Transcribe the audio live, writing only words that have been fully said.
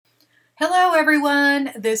Hello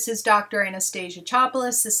everyone, this is Dr. Anastasia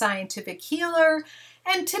Chopelas, the scientific healer,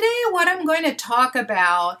 and today what I'm going to talk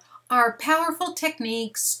about are powerful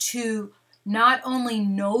techniques to not only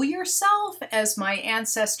know yourself, as my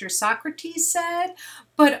ancestor Socrates said,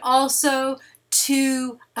 but also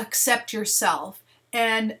to accept yourself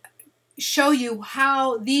and show you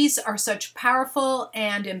how these are such powerful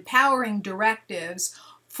and empowering directives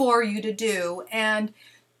for you to do. And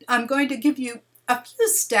I'm going to give you a few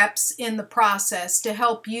steps in the process to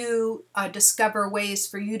help you discover ways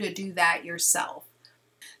for you to do that yourself.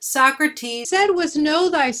 Socrates said was know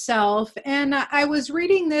thyself, and I was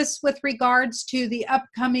reading this with regards to the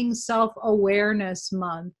upcoming self-awareness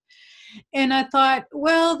month. And I thought,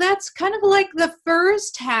 well, that's kind of like the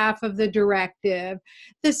first half of the directive.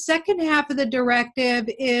 The second half of the directive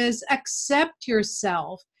is accept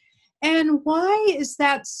yourself. And why is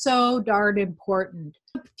that so darn important?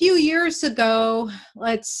 A few years ago,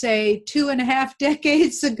 let's say 2.5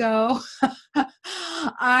 decades ago,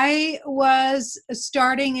 I was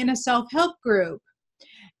starting in a self-help group.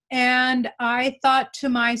 And I thought to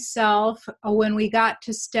myself, when we got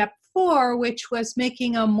to step 4, which was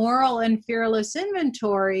making a moral and fearless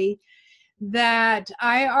inventory, that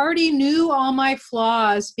I already knew all my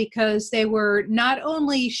flaws because they were not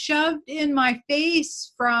only shoved in my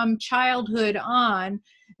face from childhood on,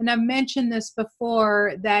 and I've mentioned this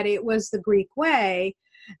before, that it was the Greek way,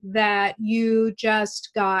 that you just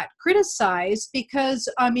got criticized because,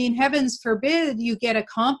 heavens forbid you get a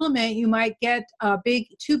compliment, you might get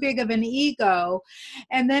too big of an ego.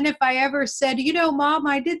 And then if I ever said, Mom,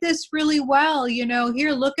 I did this really well,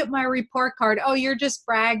 here, look at my report card. Oh, you're just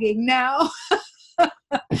bragging now.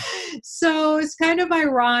 So it's kind of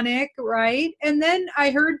ironic, right? And then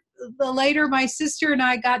I heard later my sister and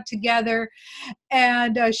I got together,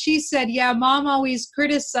 and she said, yeah, Mom always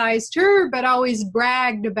criticized her, but always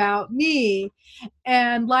bragged about me.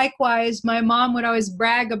 And likewise, my mom would always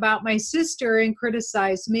brag about my sister and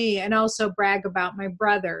criticize me, and also brag about my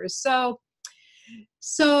brothers. So,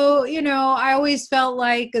 I always felt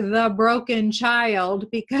like the broken child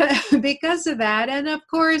because of that. And of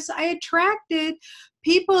course, I attracted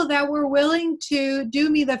people that were willing to do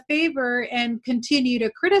me the favor and continue to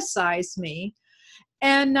criticize me.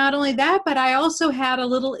 And not only that, but I also had a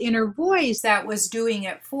little inner voice that was doing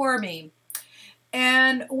it for me.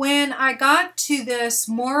 And when I got to this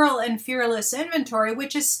moral and fearless inventory,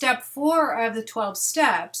 which is step 4 of the 12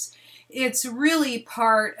 steps, it's really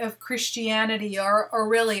part of Christianity or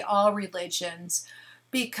really all religions,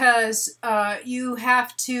 because you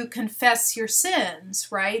have to confess your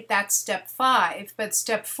sins, right? That's step 5. But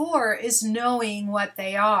step 4 is knowing what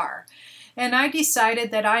they are. And I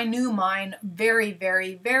decided that I knew mine very,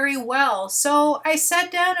 very, very well. So I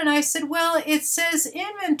sat down and I said, well, it says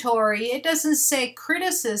inventory. It doesn't say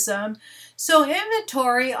criticism. So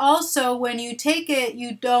inventory also, when you take it,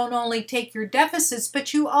 you don't only take your deficits,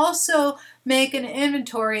 but you also make an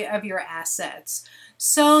inventory of your assets.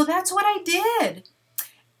 So that's what I did.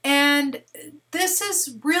 And this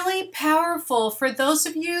is really powerful for those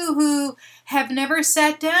of you who have never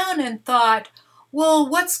sat down and thought, well,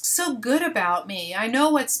 what's so good about me? I know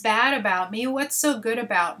what's bad about me. What's so good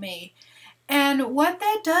about me? And what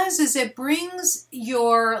that does is it brings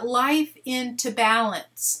your life into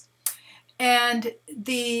balance. And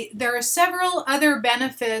there are several other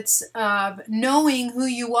benefits of knowing who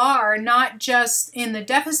you are, not just in the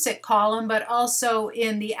deficit column, but also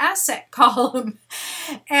in the asset column.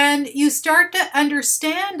 And you start to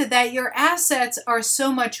understand that your assets are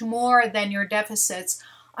so much more than your deficits.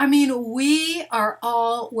 We are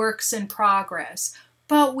all works in progress,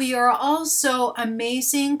 but we are also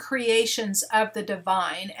amazing creations of the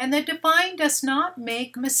divine, and the divine does not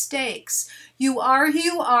make mistakes. You are who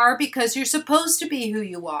you are because you're supposed to be who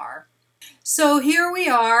you are. So here we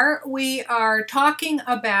are talking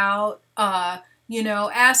about,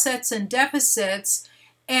 assets and deficits,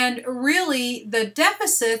 and really the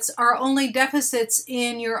deficits are only deficits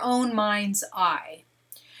in your own mind's eye.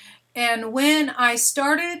 And when I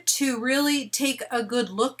started to really take a good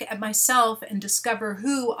look at myself and discover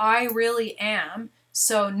who I really am,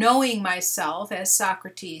 so knowing myself, as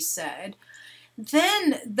Socrates said,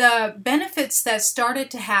 then the benefits that started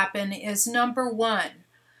to happen is number 1.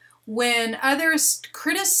 When others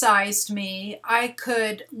criticized me, I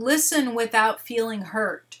could listen without feeling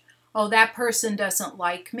hurt. Oh, that person doesn't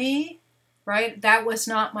like me, right? That was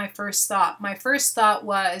not my first thought. My first thought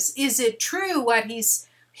was, is it true what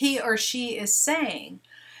he or she is saying?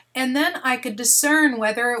 And then I could discern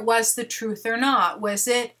whether it was the truth or not. Was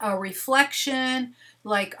it a reflection,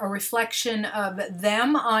 like a reflection of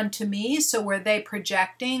them onto me? So were they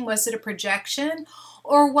projecting? Was it a projection?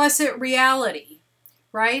 or was it reality?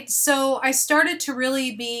 Right? So I started to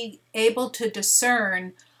really be able to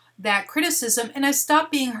discern that criticism, and I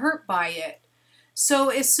stopped being hurt by it. So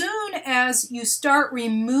as soon as you start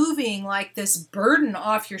removing like this burden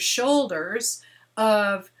off your shoulders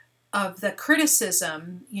of the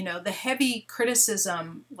criticism, the heavy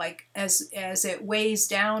criticism, like as it weighs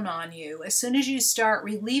down on you, as soon as you start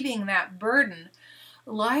relieving that burden,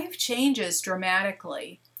 life changes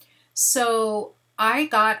dramatically. So I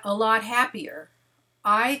got a lot happier.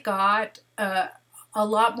 I got a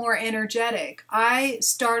lot more energetic. I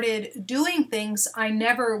started doing things I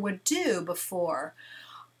never would do before.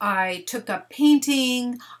 I took up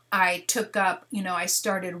painting. I took up, I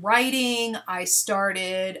started writing. I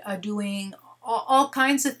started doing all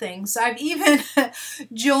kinds of things. I've even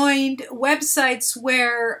joined websites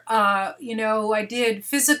where, I did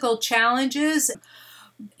physical challenges.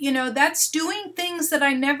 That's doing things that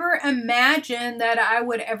I never imagined that I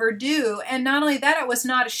would ever do. And not only that, I was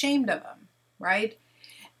not ashamed of them, right?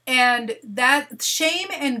 And that shame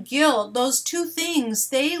and guilt, those two things,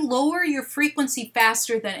 they lower your frequency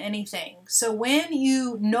faster than anything. So when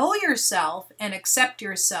you know yourself and accept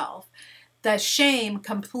yourself, the shame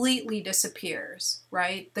completely disappears,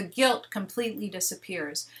 right? The guilt completely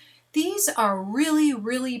disappears. These are really,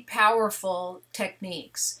 really powerful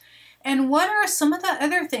techniques. And what are some of the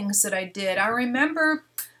other things that I did? I remember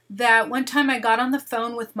that one time I got on the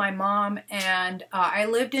phone with my mom, and I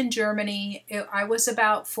lived in Germany. I was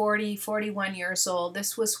about 40, 41 years old.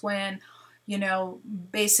 This was when,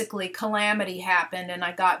 basically calamity happened, and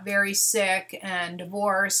I got very sick and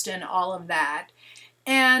divorced and all of that.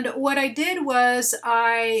 And what I did was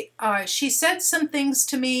she said some things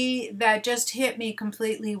to me that just hit me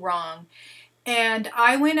completely wrong. And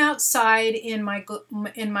I went outside in my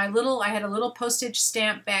little, I had a little postage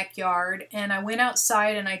stamp backyard, and I went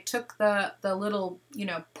outside and I took the little,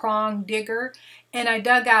 prong digger, and I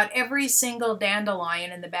dug out every single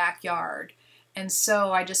dandelion in the backyard. And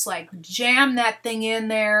so I just like jammed that thing in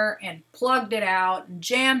there and plugged it out, and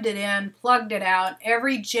jammed it in, plugged it out.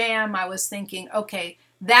 Every jam I was thinking, okay,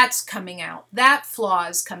 that's coming out. That flaw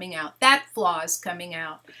is coming out. That flaw is coming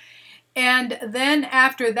out. And then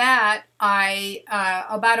after that,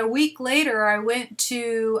 about a week later, I went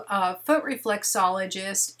to a foot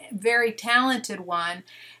reflexologist, very talented one,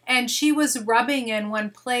 and she was rubbing in one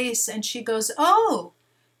place, and she goes, "Oh,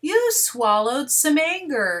 you swallowed some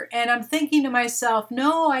anger." And I'm thinking to myself,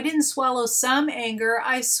 no, I didn't swallow some anger.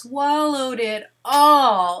 I swallowed it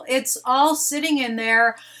all. It's all sitting in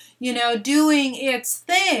there, doing its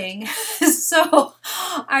thing. So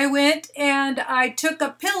I went and I took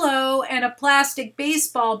a pillow and a plastic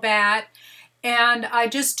baseball bat, and I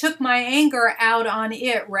just took my anger out on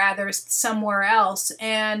it rather somewhere else.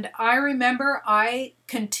 And I remember I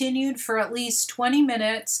continued for at least 20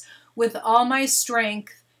 minutes with all my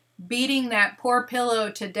strength, beating that poor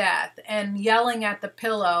pillow to death and yelling at the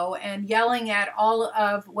pillow and yelling at all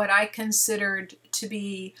of what I considered to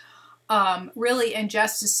be really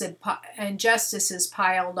injustices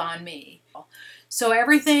piled on me. So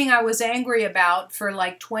everything I was angry about for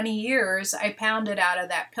like 20 years, I pounded out of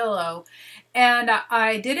that pillow. And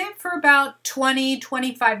I did it for about 20,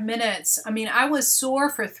 25 minutes. I mean, I was sore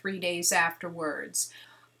for 3 days afterwards.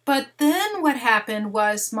 But then what happened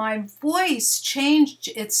was my voice changed.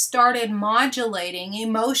 It started modulating.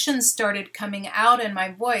 Emotions started coming out in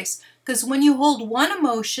my voice. Because when you hold one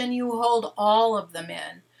emotion, you hold all of them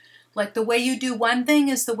in. Like the way you do one thing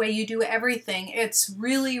is the way you do everything. It's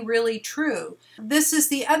really, really true. This is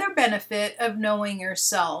the other benefit of knowing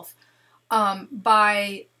yourself.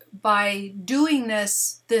 By doing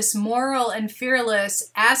this moral and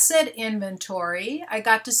fearless asset inventory, I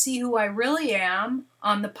got to see who I really am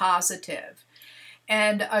on the positive.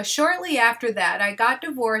 And shortly after that, I got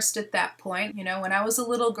divorced at that point. When I was a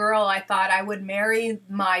little girl, I thought I would marry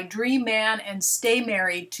my dream man and stay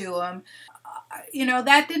married to him.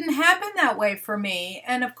 That didn't happen that way for me.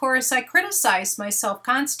 And of course, I criticized myself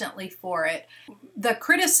constantly for it. The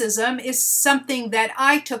criticism is something that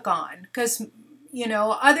I took on because,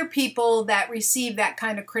 other people that receive that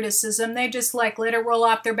kind of criticism, they just like let it roll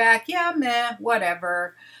off their back. Yeah, meh,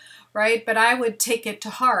 whatever, right? But I would take it to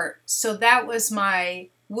heart. So that was my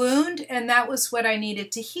wound, and that was what I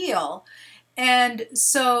needed to heal. And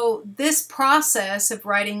so this process of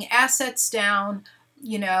writing assets down,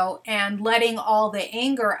 and letting all the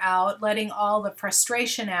anger out, letting all the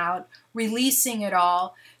frustration out, releasing it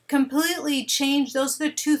all, completely changed. Those are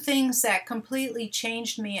the two things that completely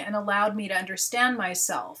changed me and allowed me to understand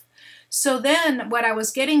myself. So then what I was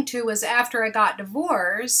getting to was after I got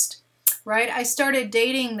divorced, right, I started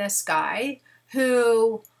dating this guy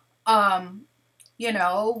who,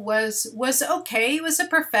 was okay. He was a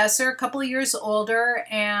professor, a couple of years older,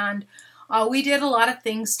 and we did a lot of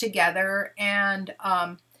things together. And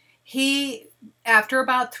he, after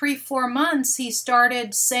about 3-4 months, he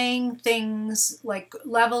started saying things like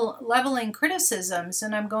leveling criticisms,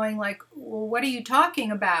 and I'm going like, well, what are you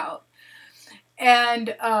talking about?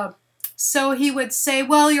 And so he would say,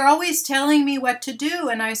 well, you're always telling me what to do.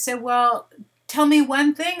 And I said, well, tell me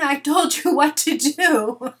one thing I told you what to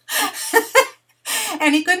do.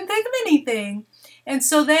 And he couldn't think of anything. And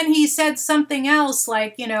so then he said something else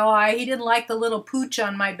like, he didn't like the little pooch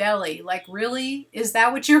on my belly. Like, really? Is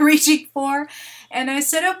that what you're reaching for? And I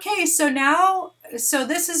said, okay, so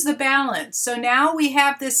this is the balance. So now we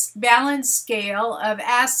have this balance scale of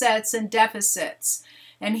assets and deficits.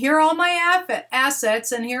 And here are all my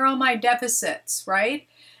assets and here are all my deficits, right?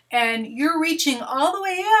 And you're reaching all the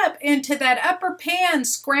way up into that upper pan,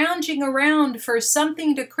 scrounging around for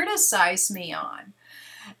something to criticize me on.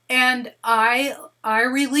 And I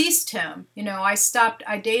released him.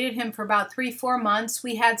 I dated him for about 3-4 months.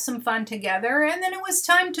 We had some fun together, and then it was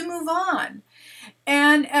time to move on.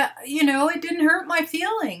 And, it didn't hurt my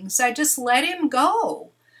feelings. I just let him go.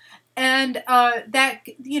 And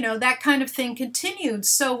that kind of thing continued.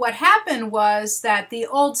 So what happened was that the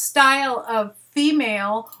old style of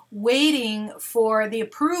female waiting for the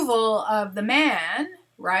approval of the man,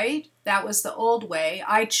 right? That was the old way.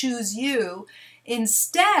 I choose you.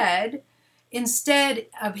 Instead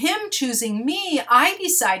of him choosing me, I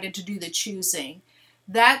decided to do the choosing.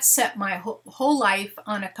 That set my whole life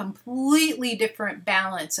on a completely different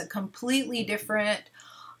balance, a completely different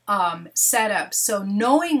setup. So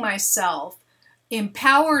knowing myself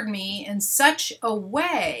empowered me in such a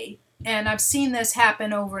way, and I've seen this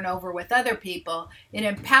happen over and over with other people, it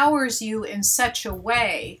empowers you in such a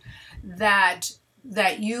way that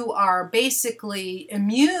you are basically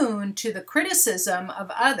immune to the criticism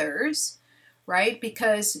of others, right?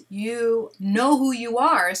 Because you know who you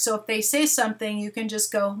are. So if they say something, you can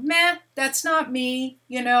just go, meh, that's not me,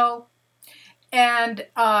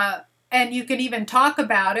 and you can even talk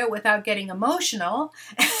about it without getting emotional,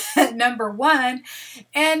 number one.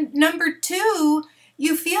 And number two,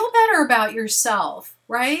 you feel better about yourself,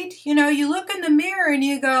 right? You look in the mirror and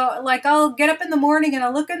you go, like, I'll get up in the morning and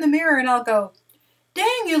I'll look in the mirror and I'll go,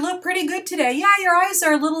 dang, you look pretty good today. Yeah, your eyes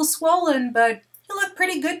are a little swollen, but you look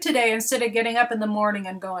pretty good today, instead of getting up in the morning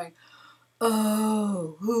and going,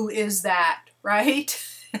 oh, who is that, right?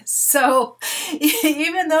 So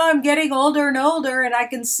even though I'm getting older and older and I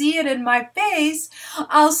can see it in my face,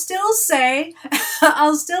 I'll still say,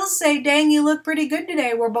 dang, you look pretty good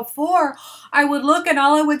today. Where before I would look and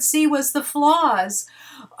all I would see was the flaws.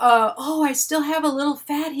 I still have a little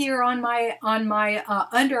fat here on my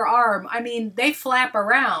underarm. I mean, they flap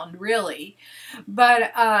around really,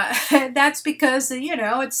 but that's because,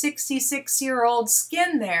 it's 66-year-old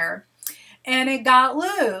skin there. And it got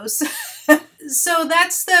loose. So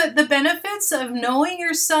that's the benefits of knowing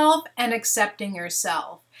yourself and accepting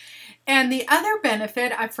yourself. And the other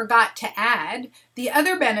benefit I forgot to add, the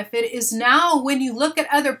other benefit is now when you look at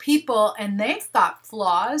other people and they've got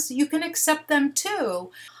flaws, you can accept them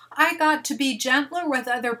too. I got to be gentler with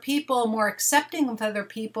other people, more accepting of other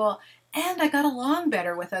people, and I got along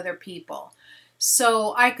better with other people.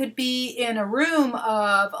 So I could be in a room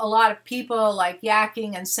of a lot of people like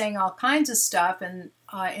yakking and saying all kinds of stuff, and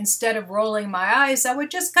instead of rolling my eyes, I would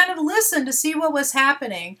just kind of listen to see what was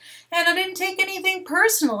happening. And I didn't take anything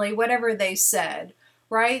personally, whatever they said,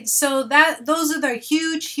 right? So those are the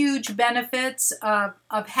huge, huge benefits of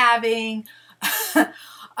having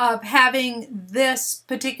of having this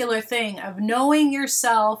particular thing, of knowing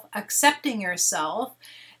yourself, accepting yourself.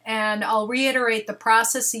 And I'll reiterate the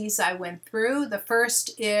processes I went through. The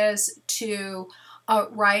first is to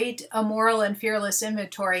write a moral and fearless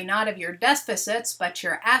inventory, not of your deficits, but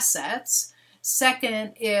your assets.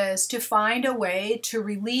 Second is to find a way to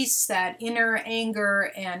release that inner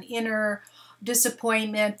anger and inner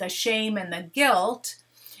disappointment, the shame and the guilt.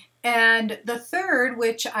 And the third,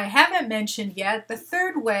 which I haven't mentioned yet, the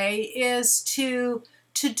third way is to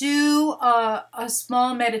do a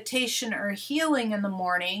small meditation or healing in the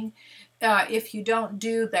morning. If you don't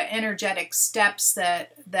do the energetic steps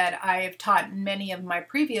that I have taught in many of my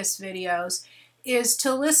previous videos, is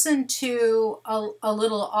to listen to a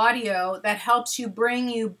little audio that helps you bring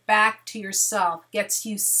you back to yourself, gets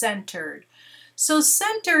you centered. So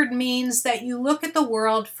centered means that you look at the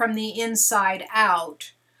world from the inside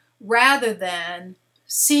out rather than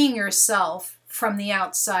seeing yourself from the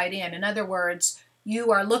outside in. In other words,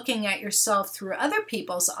 you are looking at yourself through other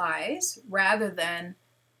people's eyes rather than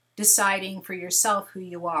deciding for yourself who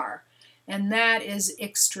you are. And that is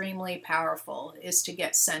extremely powerful, is to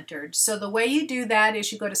get centered. So the way you do that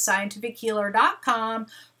is you go to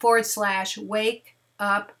scientifichealer.com/wake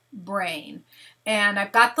up brain. And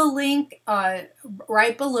I've got the link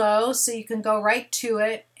right below, so you can go right to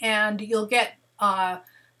it, and you'll get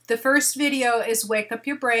the first video is Wake Up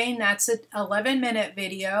Your Brain. That's an 11-minute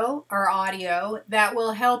video or audio that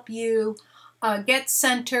will help you get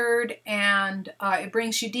centered, and it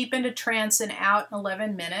brings you deep into trance and out in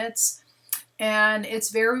 11 minutes. And it's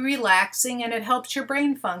very relaxing, and it helps your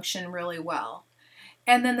brain function really well.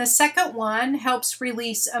 And then the second one helps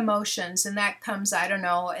release emotions, and that comes, I don't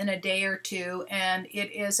know, in a day or two, and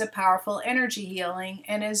it is a powerful energy healing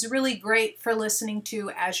and is really great for listening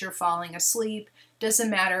to as you're falling asleep.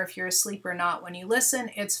 Doesn't matter if you're asleep or not when you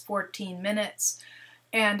listen. It's 14 minutes,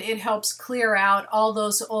 and it helps clear out all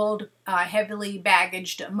those old heavily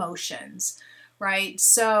baggaged emotions. Right,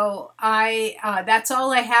 so that's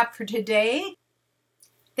all I have for today.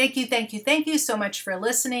 Thank you so much for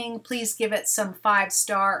listening. Please give it some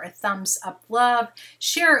 5-star or thumbs up love.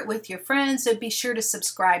 Share it with your friends, and be sure to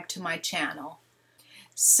subscribe to my channel.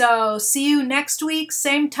 So see you next week,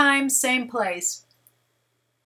 same time, same place.